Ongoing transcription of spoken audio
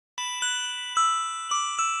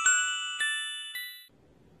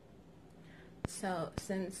So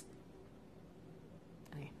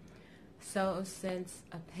since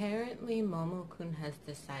apparently Momokun has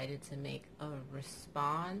decided to make a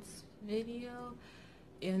response video,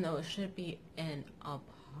 even though it should be an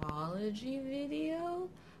apology video,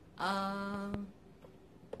 I'm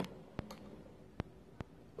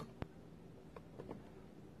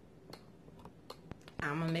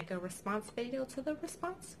gonna make a response video to the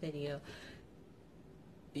response video.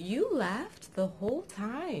 You laughed the whole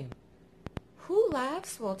time. Who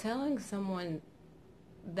laughs while telling someone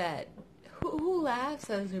that who laughs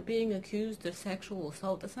as they're being accused of sexual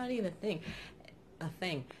assault? That's not even a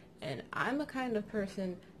thing. And I'm a kind of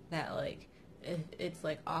person that, like, if it's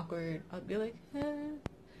like awkward, I'll be like,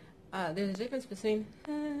 there's a difference between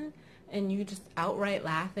and you just outright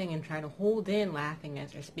laughing and trying to hold in laughing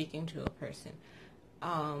as you're speaking to a person.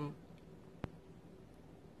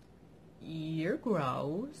 You're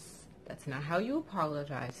gross. That's not how you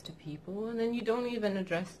apologize to people. And then you don't even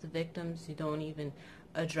address the victims. You don't even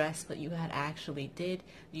address what you had actually did.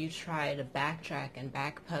 You try to backtrack and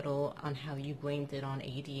backpedal on how you blamed it on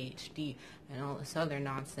ADHD and all this other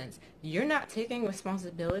nonsense. You're not taking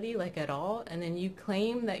responsibility, like, at all. And then you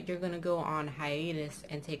claim that you're going to go on hiatus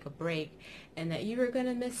and take a break, and that you were going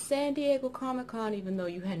to miss San Diego Comic-Con even though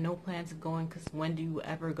you had no plans of going, because when do you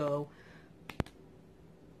ever go?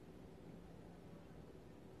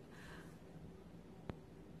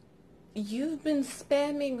 You've been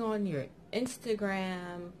spamming on your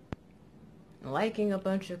Instagram, liking a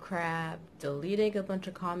bunch of crap, deleting a bunch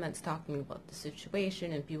of comments talking about the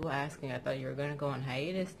situation, and people asking, I thought you were going to go on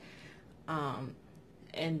hiatus,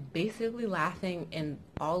 and basically laughing in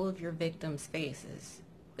all of your victims' faces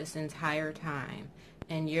this entire time.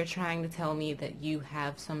 And you're trying to tell me that you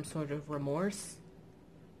have some sort of remorse?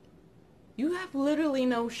 You have literally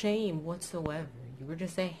no shame whatsoever. You were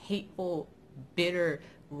just a hateful, bitter,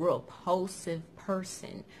 repulsive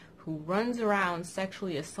person who runs around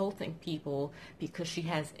sexually assaulting people because she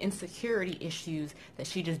has insecurity issues that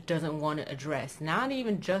she just doesn't want to address. Not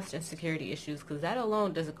even just insecurity issues, because that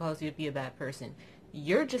alone doesn't cause you to be a bad person.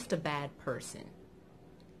 You're just a bad person.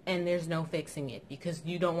 And there's no fixing it because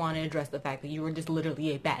you don't want to address the fact that you were just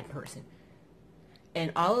literally a bad person.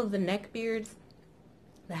 And all of the neckbeards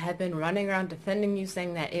that have been running around defending you,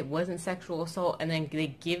 saying that it wasn't sexual assault, and then they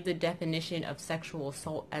give the definition of sexual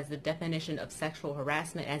assault as the definition of sexual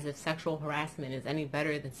harassment, as if sexual harassment is any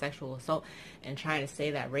better than sexual assault, and trying to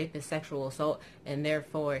say that rape is sexual assault, and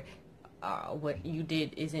therefore what you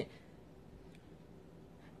did isn't.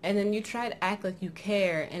 And then you try to act like you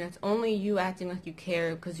care, and it's only you acting like you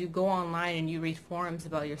care because you go online and you read forums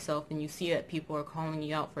about yourself, and you see that people are calling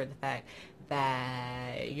you out for the fact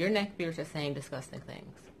that your neckbeards are saying disgusting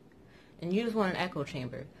things. And you just want an echo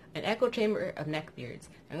chamber of neckbeards.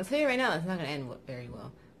 I'm going to tell you right now, it's not going to end very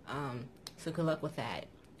well. So good luck with that.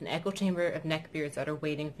 An echo chamber of neckbeards that are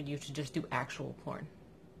waiting for you to just do actual porn.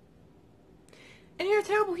 And you're a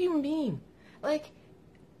terrible human being. Like,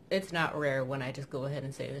 it's not rare when I just go ahead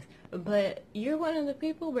and say this, but you're one of the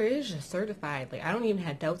people where it's just certified. Like, I don't even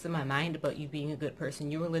have doubts in my mind about you being a good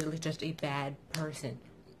person. You were literally just a bad person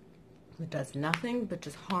who does nothing but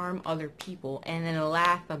just harm other people and then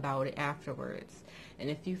laugh about it afterwards.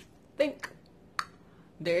 And if you think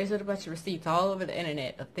there is a bunch of receipts all over the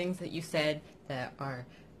internet of things that you said that are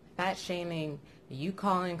fat shaming, you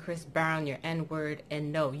calling Chris Brown your N-word,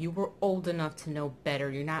 and no, you were old enough to know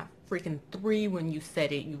better. You're not freaking 3 when you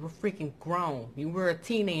said it. You were freaking grown. You were a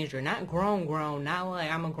teenager, not grown, not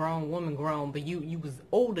like I'm a grown woman grown, but you was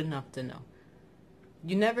old enough to know.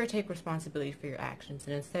 You never take responsibility for your actions,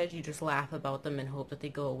 and instead you just laugh about them and hope that they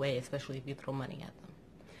go away, especially if you throw money at them.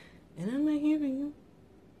 And I'm not hearing you.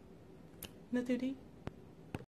 Not today.